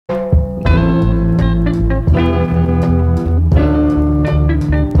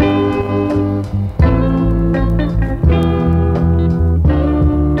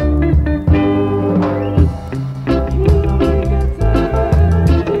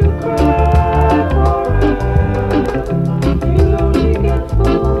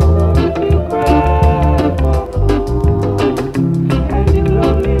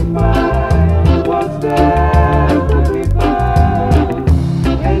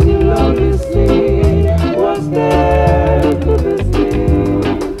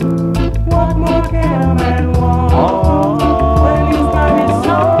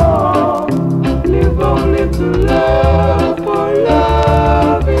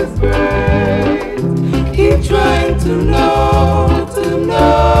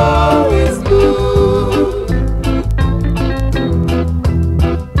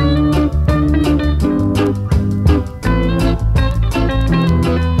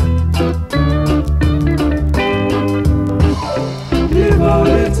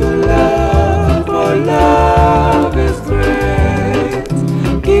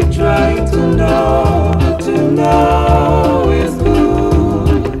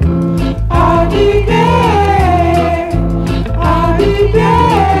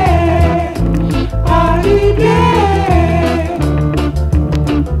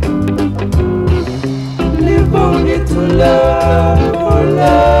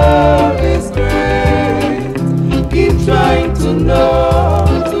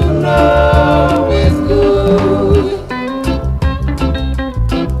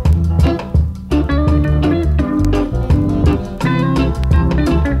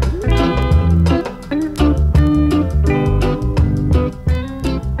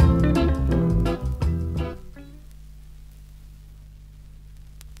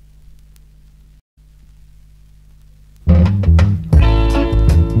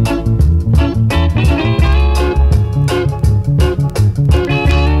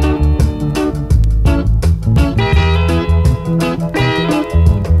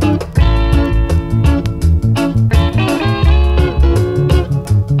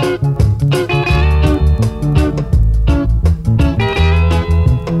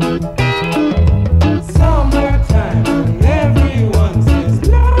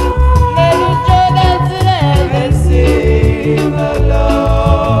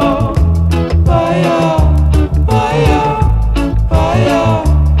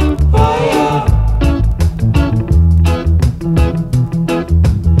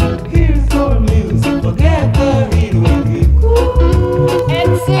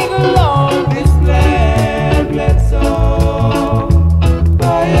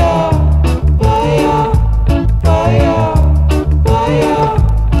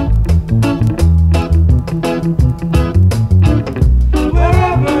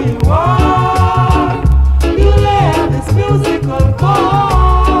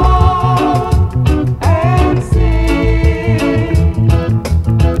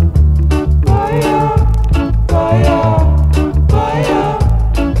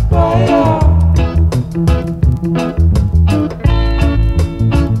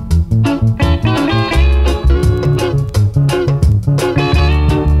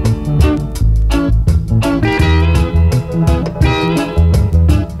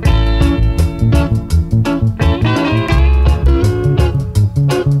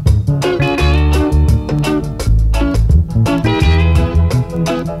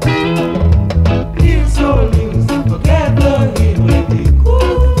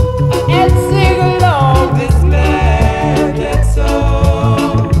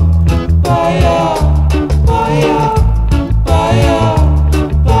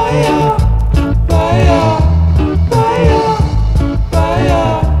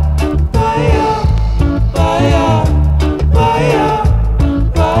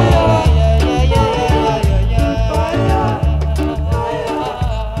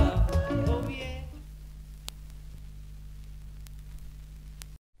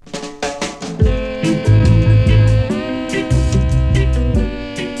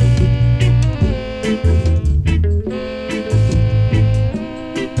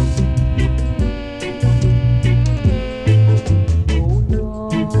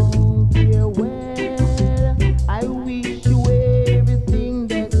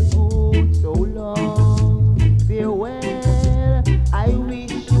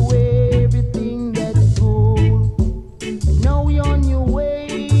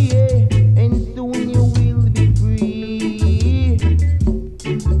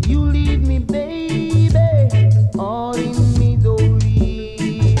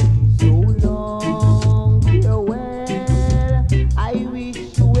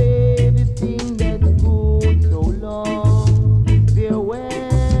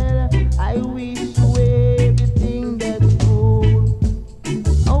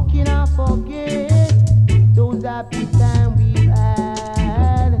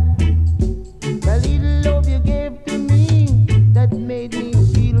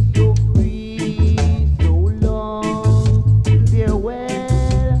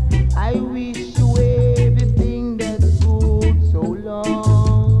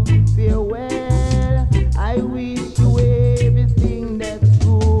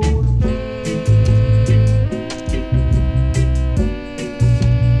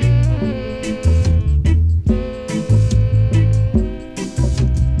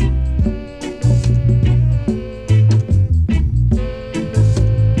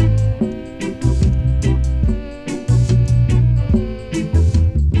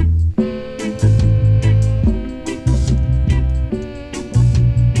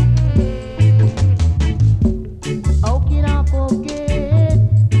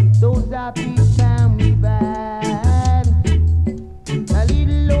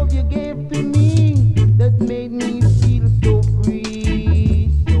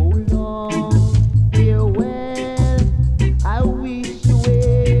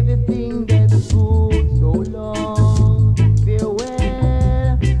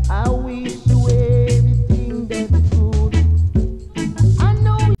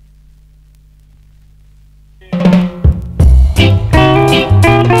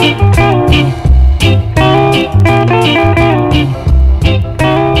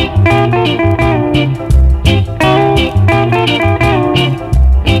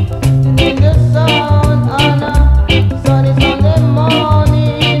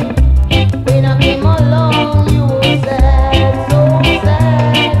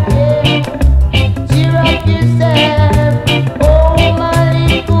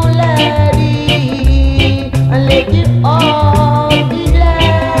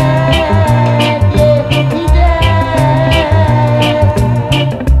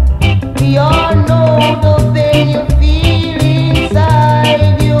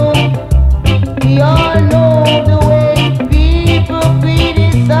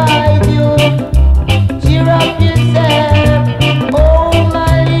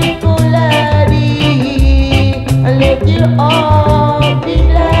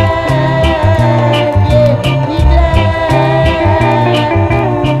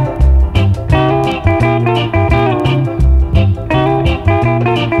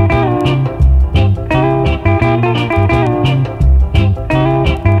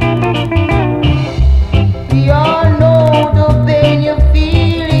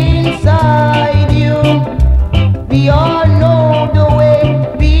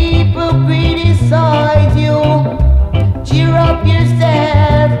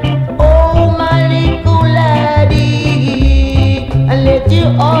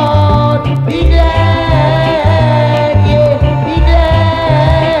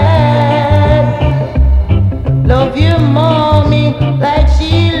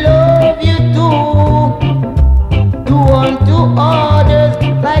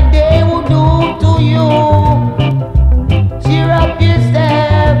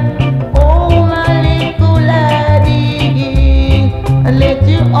get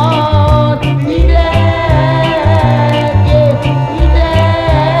you on. Be there, yeah, be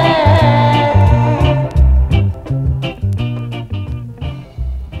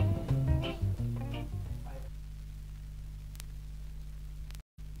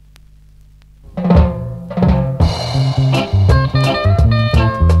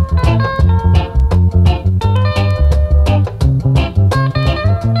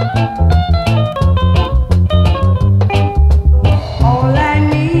all I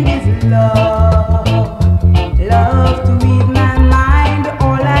need is love, love to ease my mind.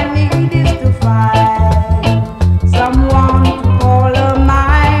 All I need is to find someone to call a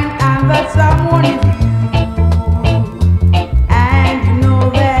mine, and that someone is you. And you know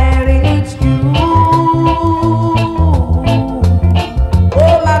that it's true.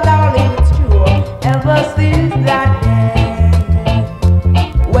 Oh my darling, it's true. Ever since that day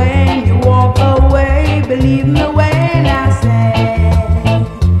when you walk away, believe me when I say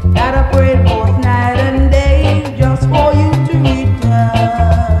that I prayed both night and day just for you to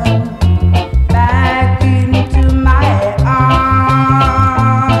return back into my arms.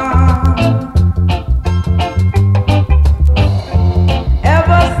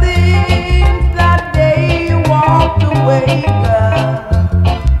 Ever since that day you walked away, girl,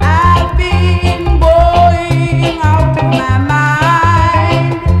 I've been going out of my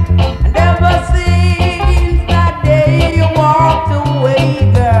mind. And ever since that day you walked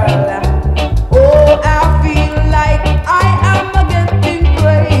away, girl, oh, I feel like I am getting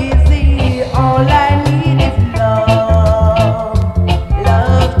crazy. All I need is love,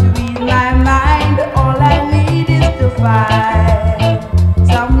 love to ease my mind. All I need is to find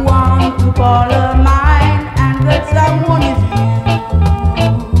someone to call a mine, and that someone is you.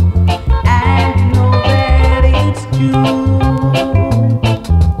 And you know that it's true.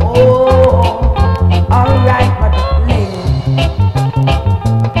 Oh, alright, my darling.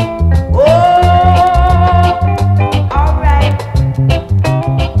 Oh, alright.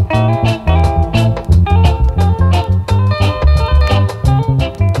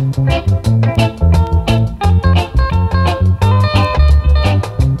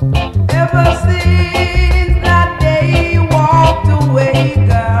 Ever since that day you walked away,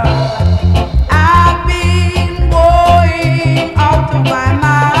 girl, I've been going out of my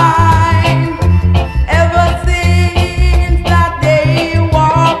mind. Ever since that day you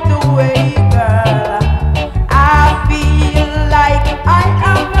walked away, girl, I feel like I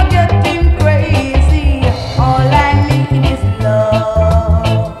am getting crazy. All I need is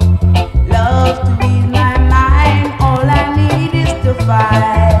love, love to ease my mind. All I need is to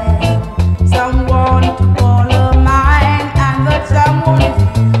find someone to call a mine, and that someone is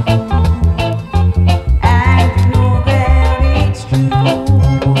you. And you know that it's true.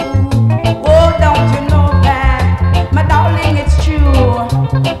 Oh, don't you know that, my darling, it's true.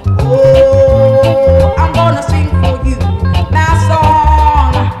 Oh, I'm gonna sing for you my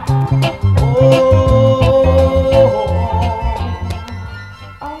song. Oh,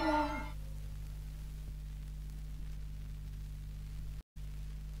 alright.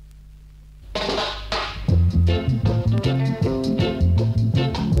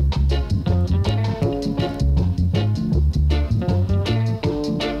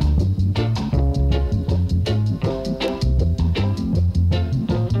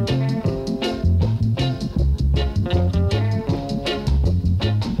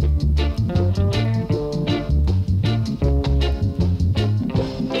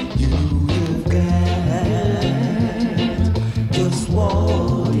 Just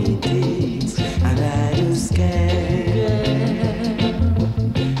what it takes, and I just can't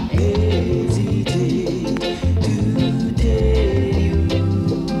hesitate to tell you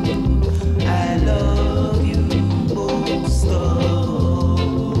I love you most of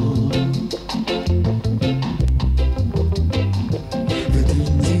all. The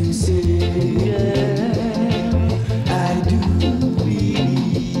things you say, I do believe.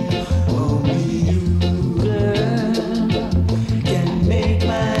 Only you, girl, can make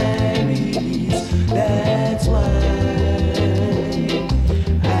my release. That's why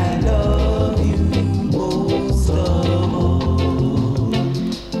I love you most of all.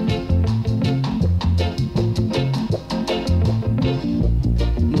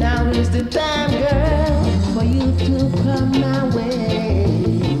 Now is the time, girl, for you to come my way.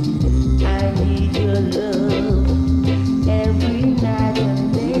 I need your love every night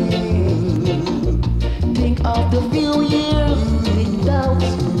and day. Think of the few years with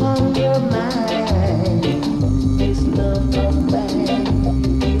doubts on your mind. This love of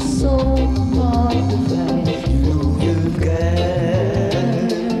mine is so hard to find. You know you've got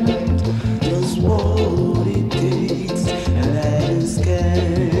just what it takes, and I just can't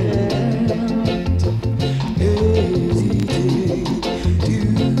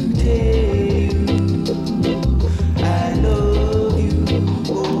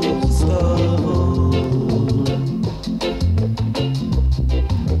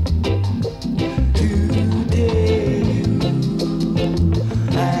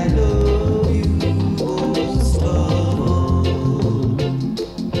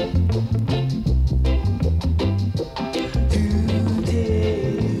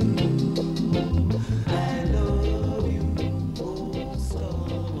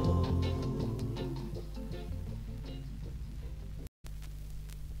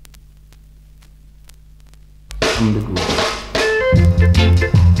on the groove.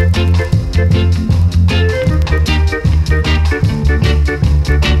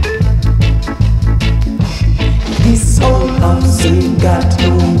 This old house ain't got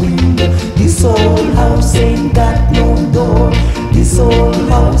no window. This old house ain't got no door. This old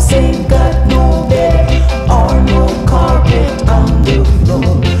house ain't got no bed or no carpet on the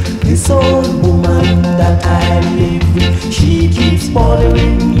floor. This old woman that I live with, she keeps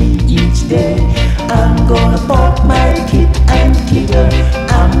bothering me each day. I'm gonna pop my kit and kid her.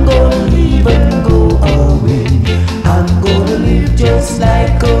 I'm gonna leave and go away. I'm gonna live just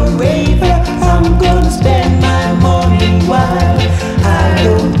like a raver. I'm gonna spend my money while I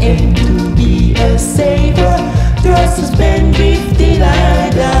don't aim to be a saver. Just to spend it till I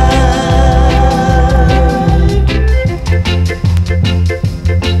die.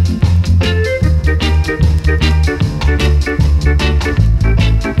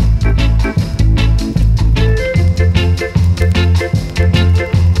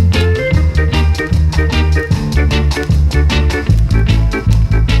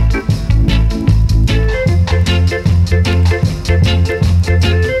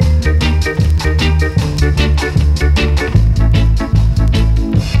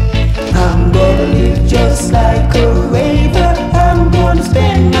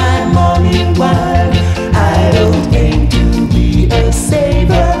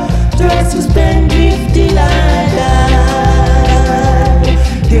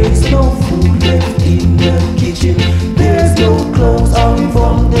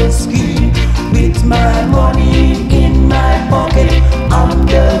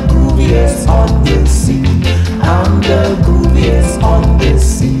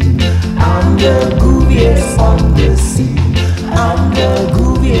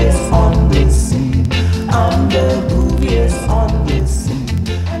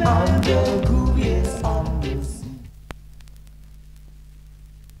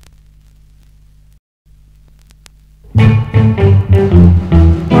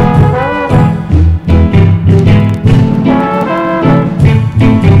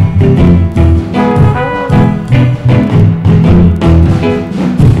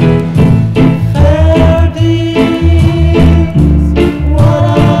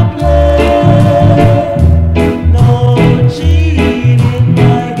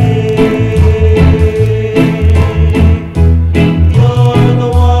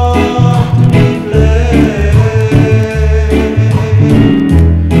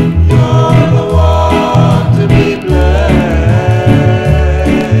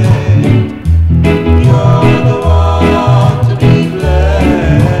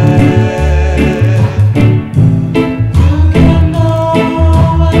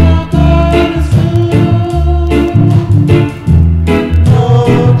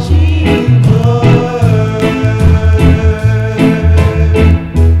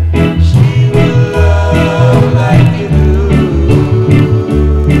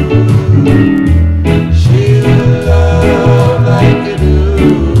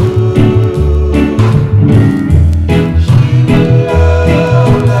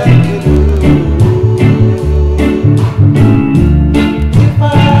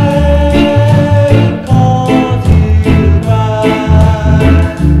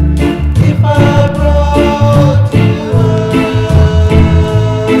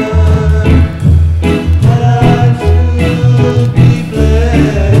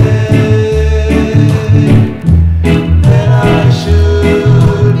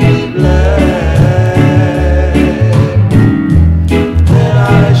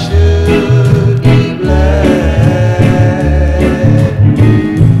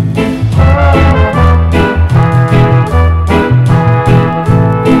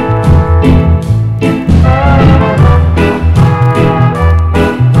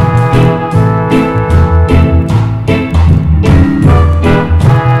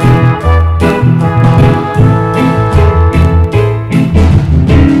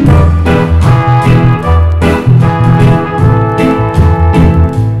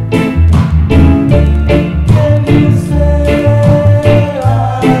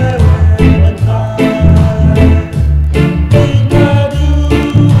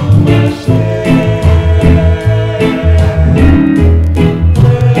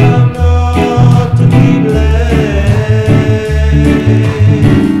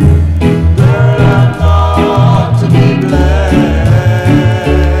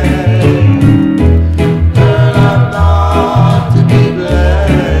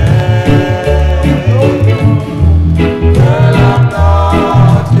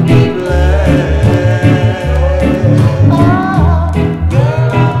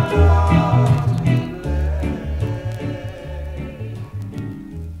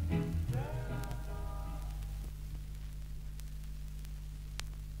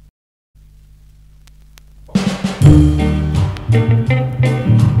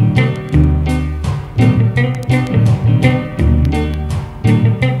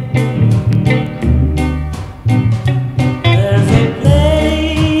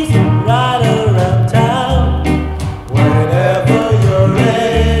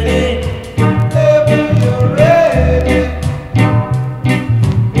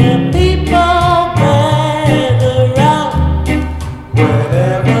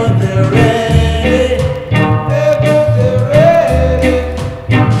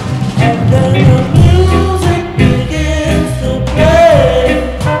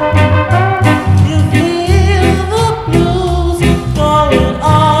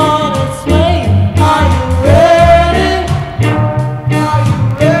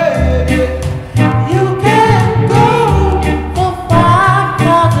 You can go for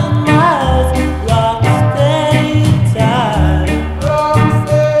 5,000 miles.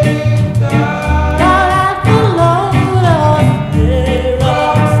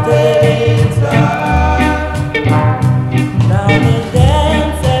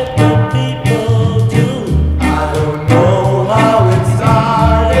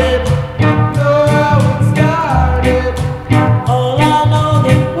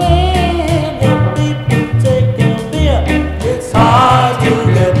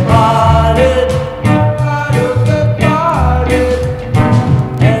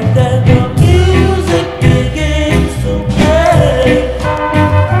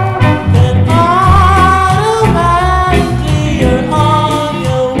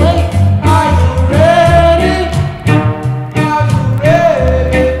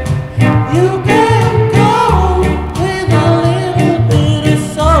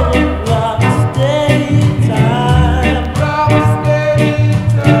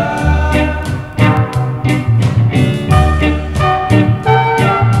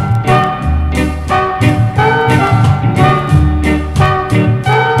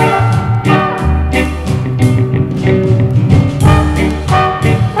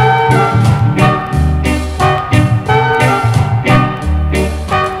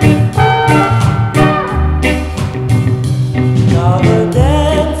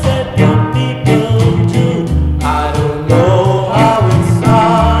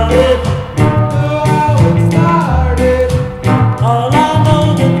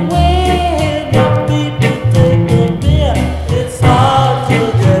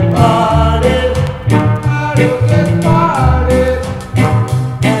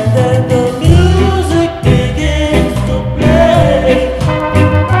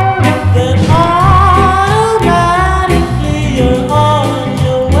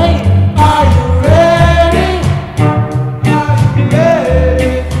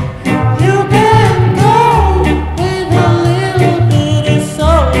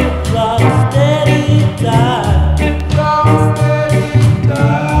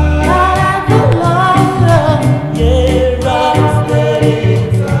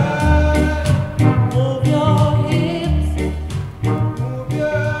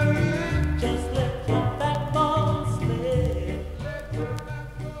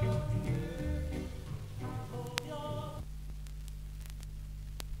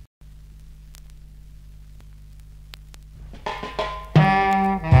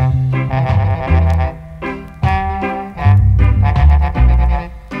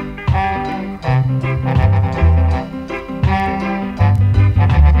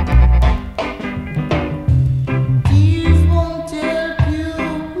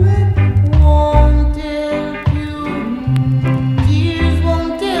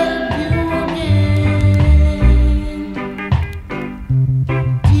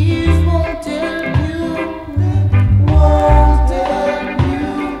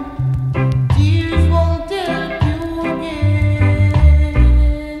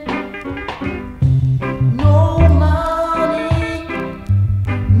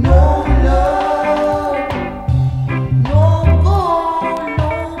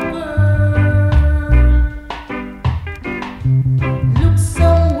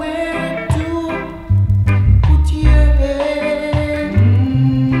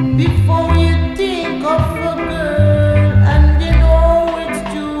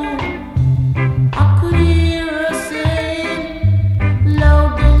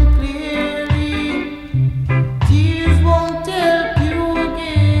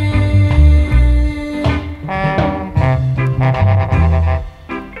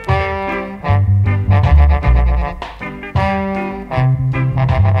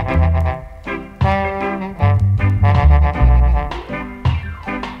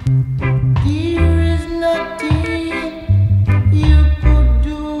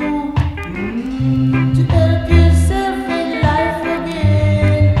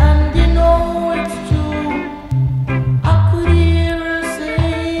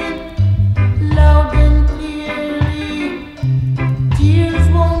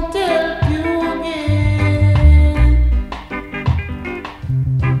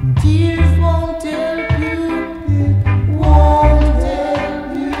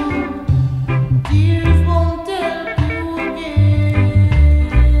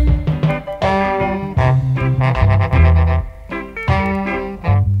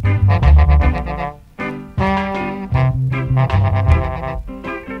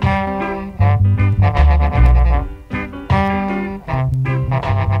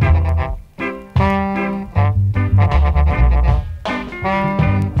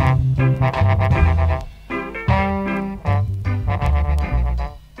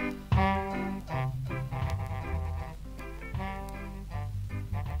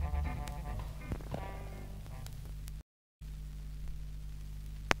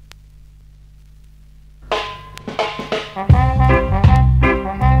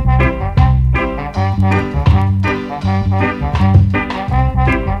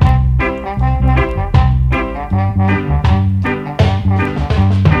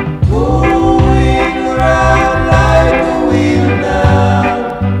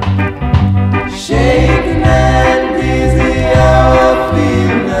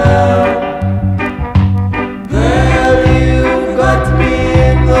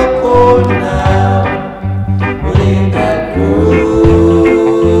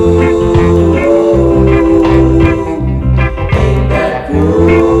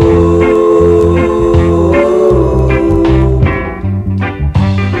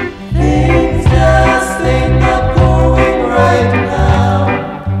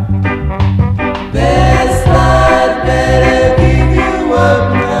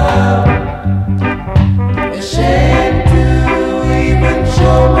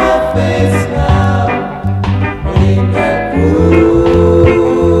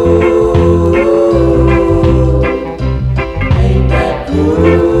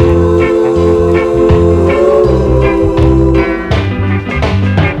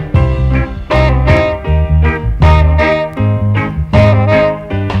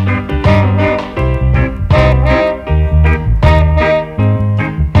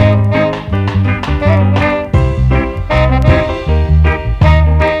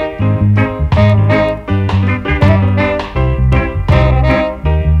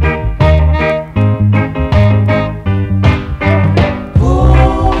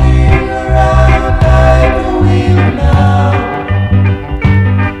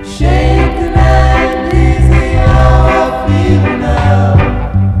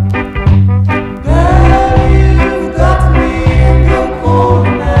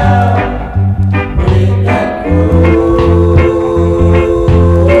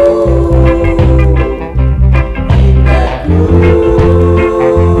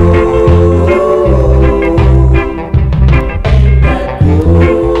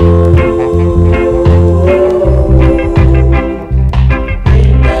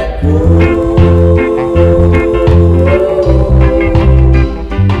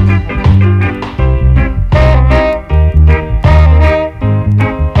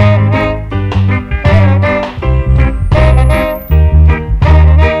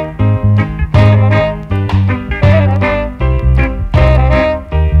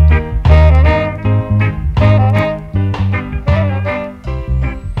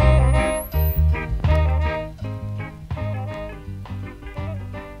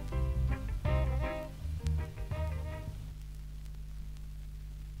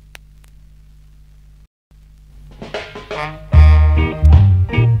 Bye.